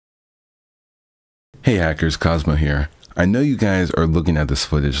Hey hackers, Cosmo here. I know you guys are looking at this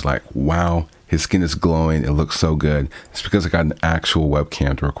footage like, wow, his skin is glowing, it looks so good. It's because I got an actual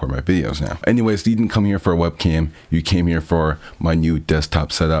webcam to record my videos now. Anyways, you didn't come here for a webcam, you came here for my new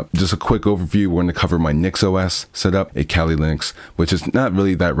desktop setup. Just a quick overview, we're gonna cover my NixOS setup, a Kali Linux, which is not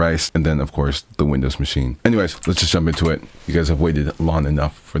really that rice, and then of course, the Windows machine. Anyways, let's just jump into it. You guys have waited long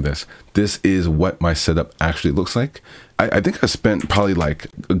enough for this. This is what my setup actually looks like. I think I spent probably like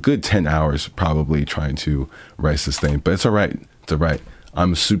a good 10 hours probably trying to rice this thing, but it's all right. It's all right.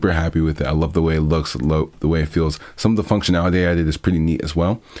 I'm super happy with it. I love the way it looks, the way it feels. Some of the functionality I did is pretty neat as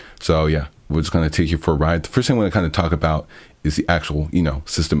well. So yeah, we're just gonna take you for a ride. The first thing I want to kind of talk about is the actual,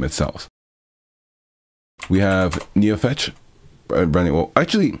 system itself. We have NeoFetch running. Well,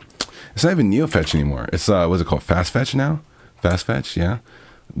 actually, it's not even NeoFetch anymore. It's what's it called? Fast Fetch now? Fast Fetch, yeah.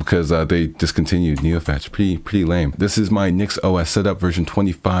 Because they discontinued NeoFetch. Pretty lame. This is my NixOS setup version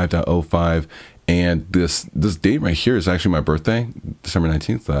 25.05, and this date right here is actually my birthday, December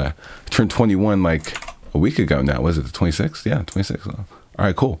 19th. I turned 21 like a week ago now. Was it the 26th? Yeah, 26th. All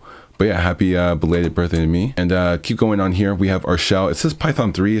right, cool. But yeah, happy belated birthday to me. And keep going on here. We have our shell. It says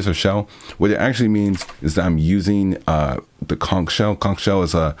Python 3 is our shell. What it actually means is that I'm using the conch shell. Conch shell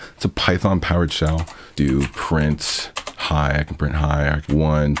is it's a Python powered shell. Do print hi, I can print hi,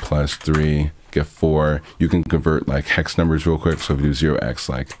 1 plus 3, get 4. You can convert like hex numbers real quick. So if you do 0x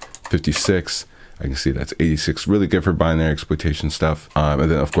like 56, I can see that's 86. Really good for binary exploitation stuff.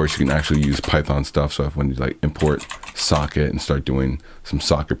 And then of course you can actually use Python stuff. So if when you like import socket and start doing some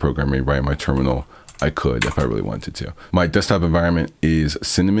socket programming right in my terminal, I could if I really wanted to. My desktop environment is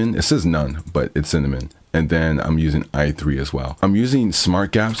Cinnamon. It says none, but it's Cinnamon. And then I'm using i3 as well. I'm using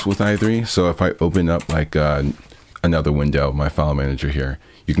smart gaps with i3. So if I open up like another window, my file manager here,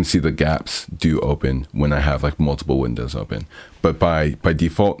 you can see the gaps do open when I have like multiple windows open. But by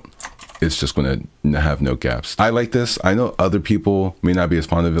default, it's just going to have no gaps. I like this. I know other people may not be as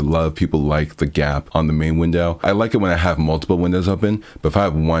fond of it. A lot of people like the gap on the main window. I like it when I have multiple windows open, but if I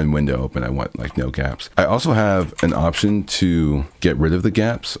have one window open, I want like no gaps. I also have an option to get rid of the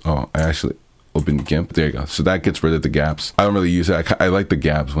gaps. Oh, I actually open GIMP. There you go. So that gets rid of the gaps. I don't really use it. I like the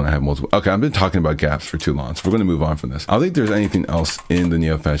gaps when I have multiple. Okay, I've been talking about gaps for too long, so we're going to move on from this. I don't think there's anything else in the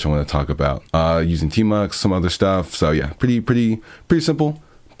NeoFetch I want to talk about. Using tmux, some other stuff. So yeah, pretty simple.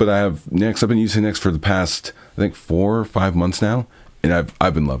 But I have Nix. I've been using Nix for the past, I think 4 or 5 months now. And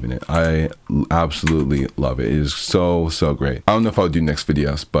I've been loving it. I absolutely love it. It is so great. I don't know if I'll do next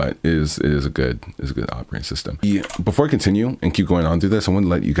videos, but it is a good operating system. Before I continue and keep going on through this, I want to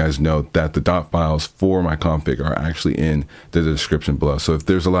let you guys know that the dot files for my config are actually in the description below. So if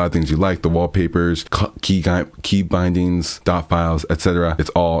there's a lot of things you like, the wallpapers, key bindings, dot files, etc.,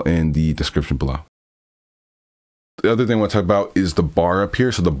 it's all in the description below. The other thing I want to talk about is the bar up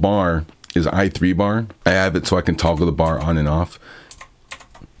here. So the bar is i3 bar. I have it so I can toggle the bar on and off.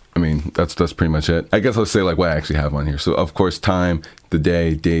 I mean, that's pretty much it. I guess I'll say like what I actually have on here. So of course, time, the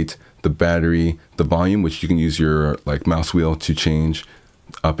day, date, the battery, the volume, which you can use your like mouse wheel to change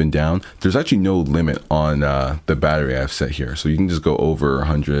up and down. There's actually no limit on the battery I've set here. So you can just go over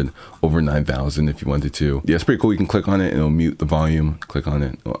 100, over 9,000 if you wanted to. Yeah, it's pretty cool. You can click on it and it'll mute the volume. Click on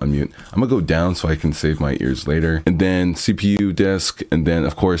it, it'll unmute. I'm gonna go down so I can save my ears later. And then CPU disk, and then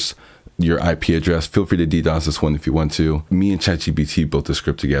of course, your IP address. Feel free to DDoS this one if you want to. Me and ChatGPT built the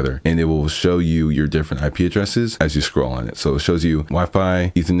script together, and it will show you your different IP addresses as you scroll on it. So it shows you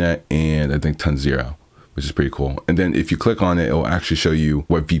Wi-Fi, Ethernet, and I think ton 0, which is pretty cool. And then if you click on it, it will actually show you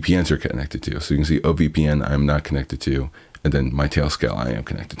what VPNs you're connected to. So you can see OVPN I'm not connected to, and then my Tailscale I am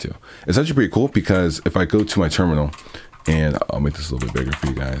connected to. It's actually pretty cool because if I go to my terminal, and I'll make this a little bit bigger for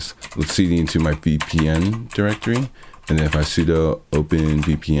you guys. Let's CD into my VPN directory. And then if I sudo open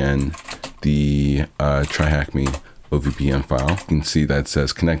VPN, the tryhackme OVPN file, you can see that it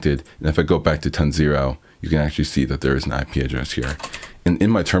says connected. And if I go back to ton 0, you can actually see that there is an IP address here. And in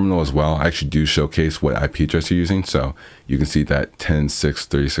my terminal as well, I actually do showcase what IP address you're using. So you can see that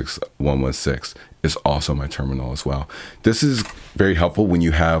 10.6.36.116 is also my terminal as well. This is very helpful when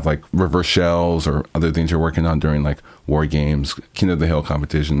you have like reverse shells or other things you're working on during like war games, King of the Hill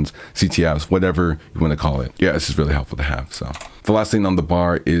competitions, CTFs, whatever you want to call it. Yeah, this is really helpful to have. So the last thing on the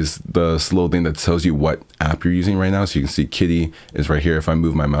bar is the little thing that tells you what app you're using right now. So you can see Kitty is right here. If I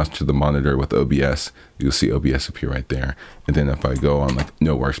move my mouse to the monitor with OBS, you'll see OBS appear right there. And then if I go on like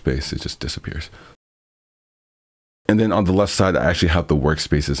no workspace, it just disappears. And then on the left side, I actually have the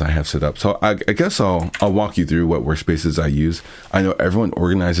workspaces I have set up. So I guess I'll walk you through what workspaces I use. I know everyone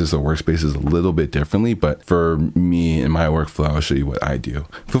organizes their workspaces a little bit differently, but for me and my workflow, I'll show you what I do.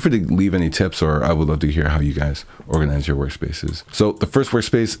 Feel free to leave any tips, or I would love to hear how you guys organize your workspaces. So the first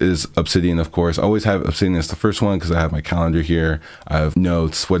workspace is Obsidian, of course. I always have Obsidian as the first one because I have my calendar here. I have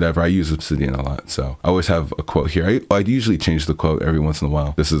notes, whatever. I use Obsidian a lot. So I always have a quote here. I usually change the quote every once in a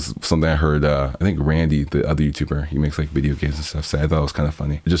while. This is something I heard, I think Randy, the other YouTuber, he makes like video games and stuff, so I thought it was kind of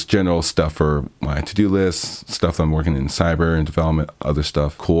funny. Just general stuff for my to-do list, stuff I'm working in cyber and development, other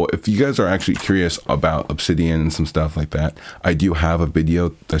stuff. Cool. If you guys are actually curious about Obsidian and some stuff like that, I do have a video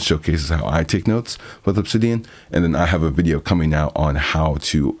that showcases how I take notes with Obsidian, and then I have a video coming out on how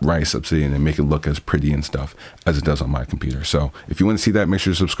to write Obsidian and make it look as pretty and stuff as it does on my computer. So if you want to see that, make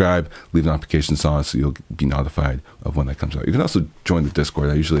sure to subscribe, leave notifications on so you'll be notified of when that comes out. You can also join the Discord.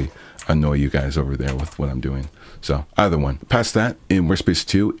 I usually annoy you guys over there with what I'm doing. So either one. Past that, in Workspace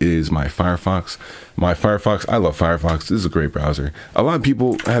 2 is my Firefox. I love Firefox. This is a great browser. A lot of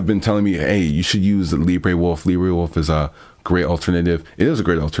people have been telling me, hey, you should use LibreWolf. LibreWolf is a great alternative. It is a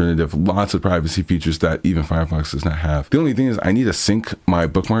great alternative. Lots of privacy features that even Firefox does not have. The only thing is I need to sync my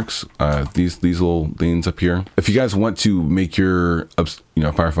bookmarks, these little things up here. If you guys want to make your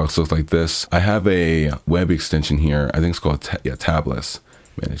Firefox look like this, I have a web extension here. I think it's called Tabless.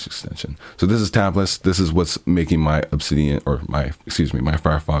 Manage extension. So this is Tabless. This is what's making my Obsidian, or my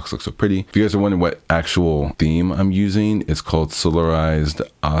Firefox look so pretty. If you guys are wondering what actual theme I'm using, it's called Solarized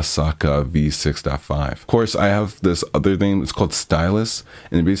Osaka v6.5. Of course, I have this other thing. It's called Stylus,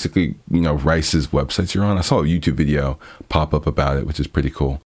 and it basically, writes websites you're on. I saw a YouTube video pop up about it, which is pretty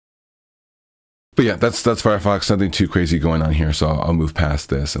cool. But yeah, that's Firefox. Nothing too crazy going on here, so I'll move past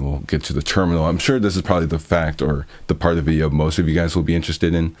this and we'll get to the terminal. I'm sure this is probably the fact, or the part of the video most of you guys will be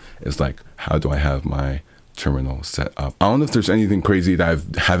interested in, is like, how do I have my terminal set up? I don't know if there's anything crazy that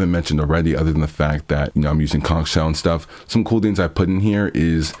I haven't mentioned already, other than the fact that I'm using conch shell and stuff. Some cool things I put in here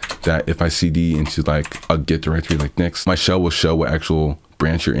is that if I cd into like a Git directory like Nix, my shell will show what actual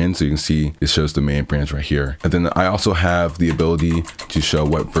branch you're in, so you can see it shows the main branch right here. And then I also have the ability to show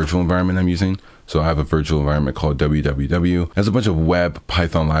what virtual environment I'm using. So I have a virtual environment called www. It has a bunch of web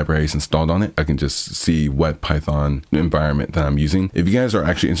Python libraries installed on it. I can just see what Python environment that I'm using. If you guys are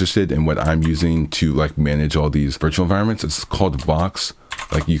actually interested in what I'm using to like manage all these virtual environments, it's called Vox.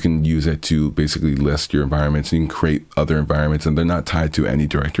 Like you can use it to basically list your environments, and you can create other environments, and they're not tied to any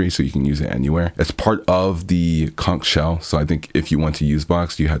directory, so you can use it anywhere. It's part of the conch shell. So I think if you want to use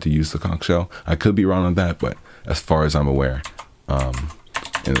Vox, you have to use the conch shell. I could be wrong on that, but as far as I'm aware,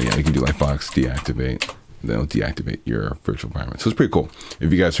 and yeah, you can do like Vox deactivate, then it'll deactivate your virtual environment. So it's pretty cool.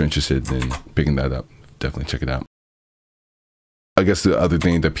 If you guys are interested in picking that up, definitely check it out. I guess the other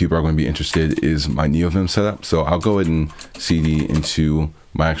thing that people are going to be interested is my NeoVim setup. So I'll go ahead and cd into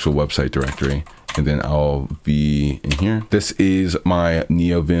my actual website directory, and then I'll be in here. This is my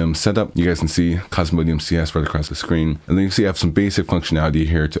NeoVim setup. You guys can see Cosmodium CS right across the screen. And then you can see I have some basic functionality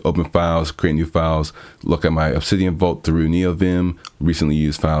here to open files, create new files, look at my Obsidian Vault through NeoVim, recently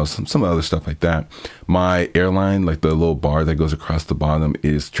used files, some other stuff like that. My airline, like the little bar that goes across the bottom,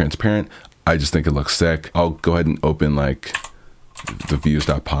 is transparent. I just think it looks sick. I'll go ahead and open like the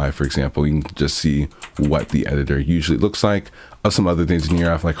views.py, for example. You can just see what the editor usually looks like. Some other things in here,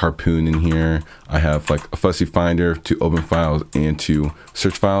 I have like Harpoon in here. I have like a fussy finder to open files and to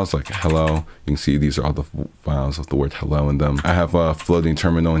search files, like hello. You can see these are all the files with the word hello in them. I have a floating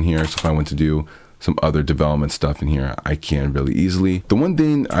terminal in here, so if I want to do some other development stuff in here, I can really easily. The one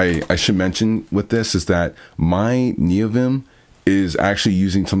thing I should mention with this is that my NeoVim is actually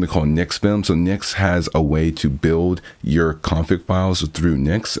using something called NixVim. So Nix has a way to build your config files through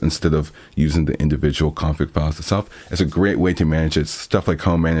Nix instead of using the individual config files itself. It's a great way to manage it. Stuff like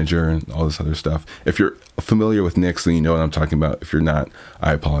Home Manager and all this other stuff. If you're familiar with Nix, then you know what I'm talking about. If you're not,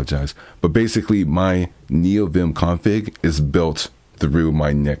 I apologize. But basically my NeoVim config is built through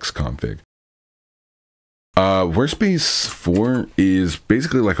my Nix config. Workspace 4 is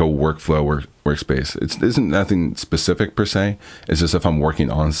basically like a workflow workspace. It isn't nothing specific per se. It's just if I'm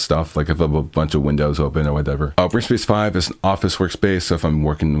working on stuff, like if I have a bunch of windows open or whatever. Workspace 5 is an office workspace. So if I'm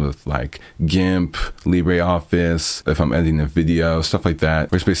working with like GIMP, LibreOffice, if I'm editing a video, stuff like that.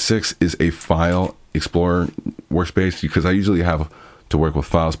 Workspace 6 is a file explorer workspace because I usually have to work with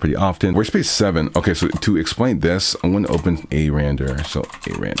files pretty often. Workspace 7. Okay, so to explain this, I'm going to open a render. So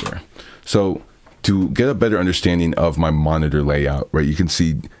a render. So to get a better understanding of my monitor layout, right, you can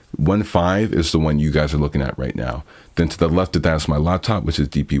see 1.5 is the one you guys are looking at right now. Then to the left of that is my laptop, which is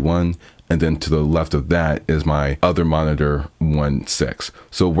DP1. And then to the left of that is my other monitor, 1.6.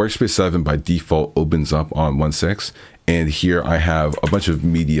 So Workspace 7 by default opens up on 1.6. And here I have a bunch of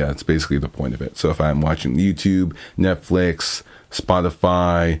media. It's basically the point of it. So if I'm watching YouTube, Netflix,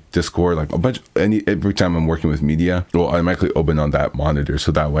 Spotify, Discord, like a bunch, every time I'm working with media, it will automatically open on that monitor.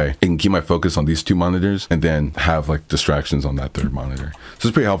 So that way I can keep my focus on these two monitors and then have like distractions on that third monitor. So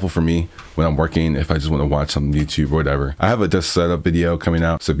it's pretty helpful for me when I'm working, if I just want to watch some YouTube or whatever. I have a desk setup video coming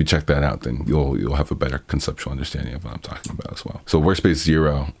out. So if you check that out, then you'll have a better conceptual understanding of what I'm talking about as well. So Workspace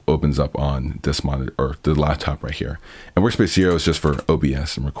 0 opens up on this monitor or the laptop right here. And Workspace 0 is just for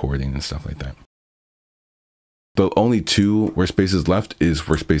OBS and recording and stuff like that. The only two workspaces left is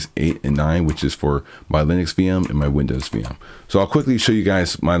Workspace 8 and 9, which is for my Linux VM and my Windows VM. So I'll quickly show you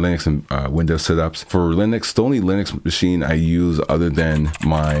guys my Linux and Windows setups. For Linux, the only Linux machine I use other than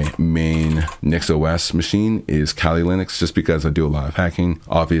my main NixOS machine is Kali Linux, just because I do a lot of hacking.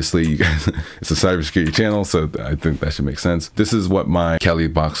 Obviously, you guys, it's a cybersecurity channel, so I think that should make sense. This is what my Kali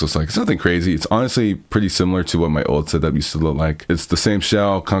box looks like. It's nothing crazy. It's honestly pretty similar to what my old setup used to look like. It's the same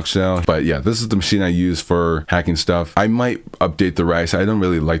shell, conch shell, but yeah, this is the machine I use for hacking stuff. I might update the rice. I don't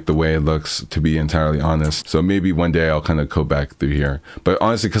really like the way it looks, to be entirely honest. So maybe one day I'll kind of go back through here. But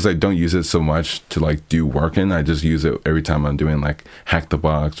honestly, because I don't use it so much to like do work in, I just use it every time I'm doing like hack the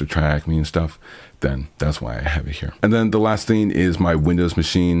box or try hack me and stuff. Then that's why I have it here. And then the last thing is my Windows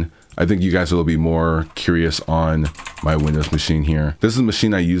machine. I think you guys will be more curious on my Windows machine here. This is the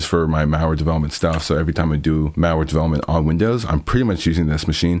machine I use for my malware development stuff. So every time I do malware development on Windows, I'm pretty much using this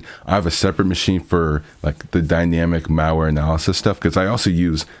machine. I have a separate machine for like the dynamic malware analysis stuff, because I also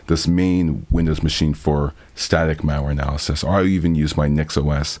use this main Windows machine for static malware analysis, or I even use my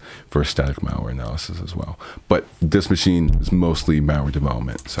NixOS for static malware analysis as well. But this machine is mostly malware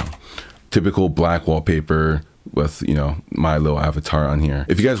development. So typical black wallpaper with, you know, my little avatar on here.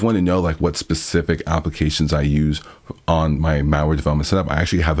 If you guys want to know like what specific applications I use on my malware development setup, I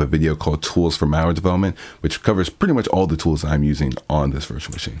actually have a video called Tools for Malware Development, which covers pretty much all the tools I'm using on this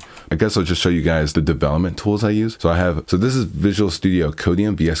virtual machine. I guess I'll just show you guys the development tools I use. So this is Visual Studio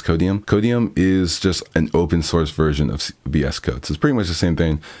Codium, VS Codium. Codium is just an open source version of VS Code. So it's pretty much the same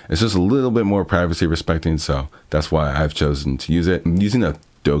thing. It's just a little bit more privacy respecting. So that's why I've chosen to use it. I'm using a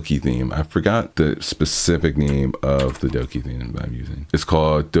Doki theme. I forgot the specific name of the Doki theme that I'm using. It's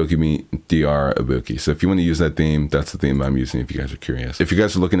called Dokimi DR Ibuki. So if you want to use that theme, that's the theme I'm using if you guys are curious. If you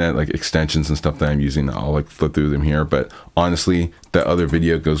guys are looking at like extensions and stuff that I'm using, I'll like flip through them here. But honestly, that other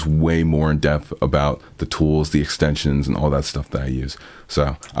video goes way more in depth about the tools, the extensions, and all that stuff that I use.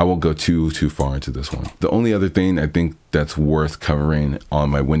 So I won't go too far into this one. The only other thing I think that's worth covering on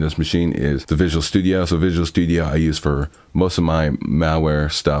my Windows machine is the Visual Studio. So Visual Studio I use for most of my malware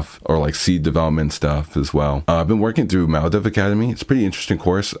stuff, or like seed development stuff as well. I've been working through Maldev Academy. It's a pretty interesting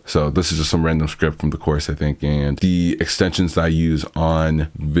course. So this is just some random script from the course, I think. And the extensions that I use on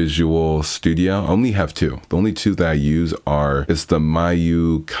Visual Studio, I only have two. The only two that I use it's the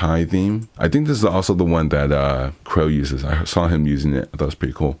Mayu Kai theme. I think this is also the one that Crow uses. I saw him using it. I thought it was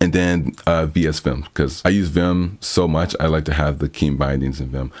pretty cool. And then VS Vim, because I use Vim so much, I like to have the key bindings in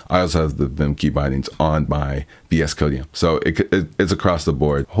Vim. I also have the Vim key bindings on my VS Codium. So it's across the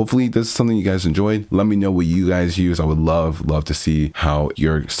board. Hopefully this is something you guys enjoyed. Let me know what you guys use. I would love to see how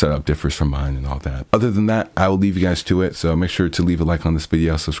your setup differs from mine and all that. Other than that, I will leave you guys to it. So make sure to leave a like on this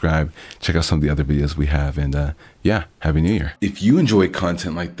video, subscribe, check out some of the other videos we have, and yeah, Happy New Year. If you enjoy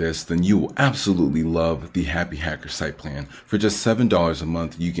content like this, then you will absolutely love the Happy Hacker site plan. For just $7 a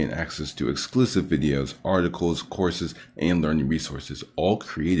month, you get access to exclusive videos, articles, courses, and learning resources, all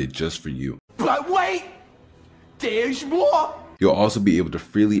created just for you. But wait, there's more! You'll also be able to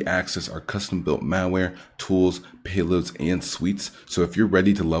freely access our custom-built malware, tools, payloads, and suites. So if you're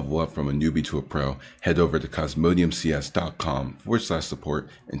ready to level up from a newbie to a pro, head over to cosmodiumcs.com/support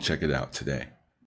and check it out today.